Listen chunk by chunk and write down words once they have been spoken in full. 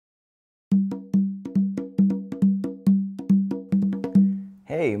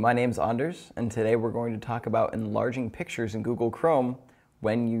Hey, my name's Anders, and today we're going to talk about enlarging pictures in Google Chrome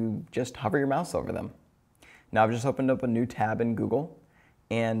when you just hover your mouse over them. Now, I've just opened up a new tab in Google,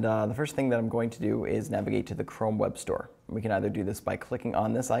 and the first thing that I'm going to do is navigate to the Chrome Web Store. We can either do this by clicking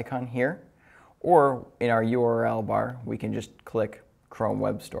on this icon here, or in our URL bar, we can just click Chrome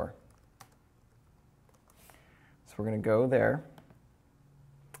Web Store. So we're going to go there,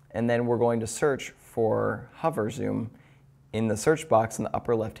 and then we're going to search for hover zoom in the search box in the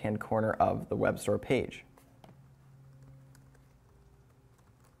upper left-hand corner of the web store page.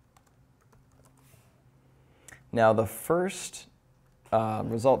 Now, the first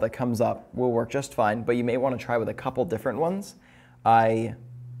result that comes up will work just fine, but you may want to try with a couple different ones. I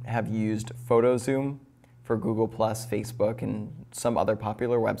have used photo zoom for Google+, Facebook, and some other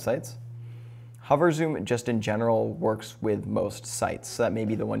popular websites. Hover zoom just in general works with most sites, so that may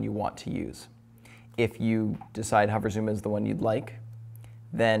be the one you want to use. If you decide hover zoom is the one you'd like,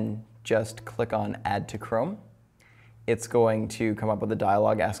 then just click on Add to Chrome. It's going to come up with a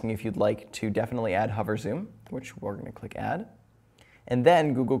dialog asking if you'd like to definitely add hover zoom, which we're going to click Add. And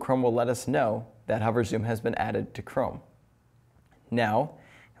then Google Chrome will let us know that hover zoom has been added to Chrome. Now,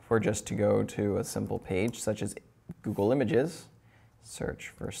 if we're just to go to a simple page such as Google Images, search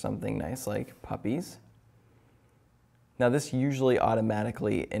for something nice like puppies. Now, this usually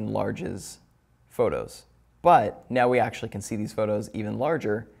automatically enlarges photos, but now we actually can see these photos even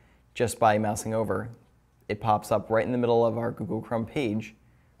larger just by mousing over. It pops up right in the middle of our Google Chrome page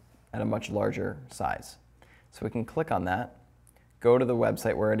at a much larger size. So we can click on that, go to the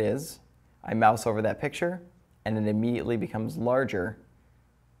website where it is, I mouse over that picture, and it immediately becomes larger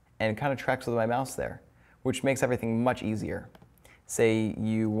and kind of tracks with my mouse there, which makes everything much easier. Say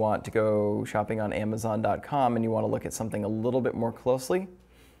you want to go shopping on Amazon.com and you want to look at something a little bit more closely,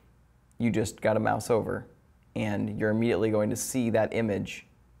 you just got to mouse over, and you're immediately going to see that image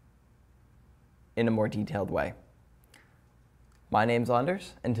in a more detailed way. My name's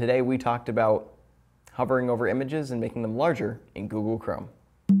Anders, and today we talked about hovering over images and making them larger in Google Chrome.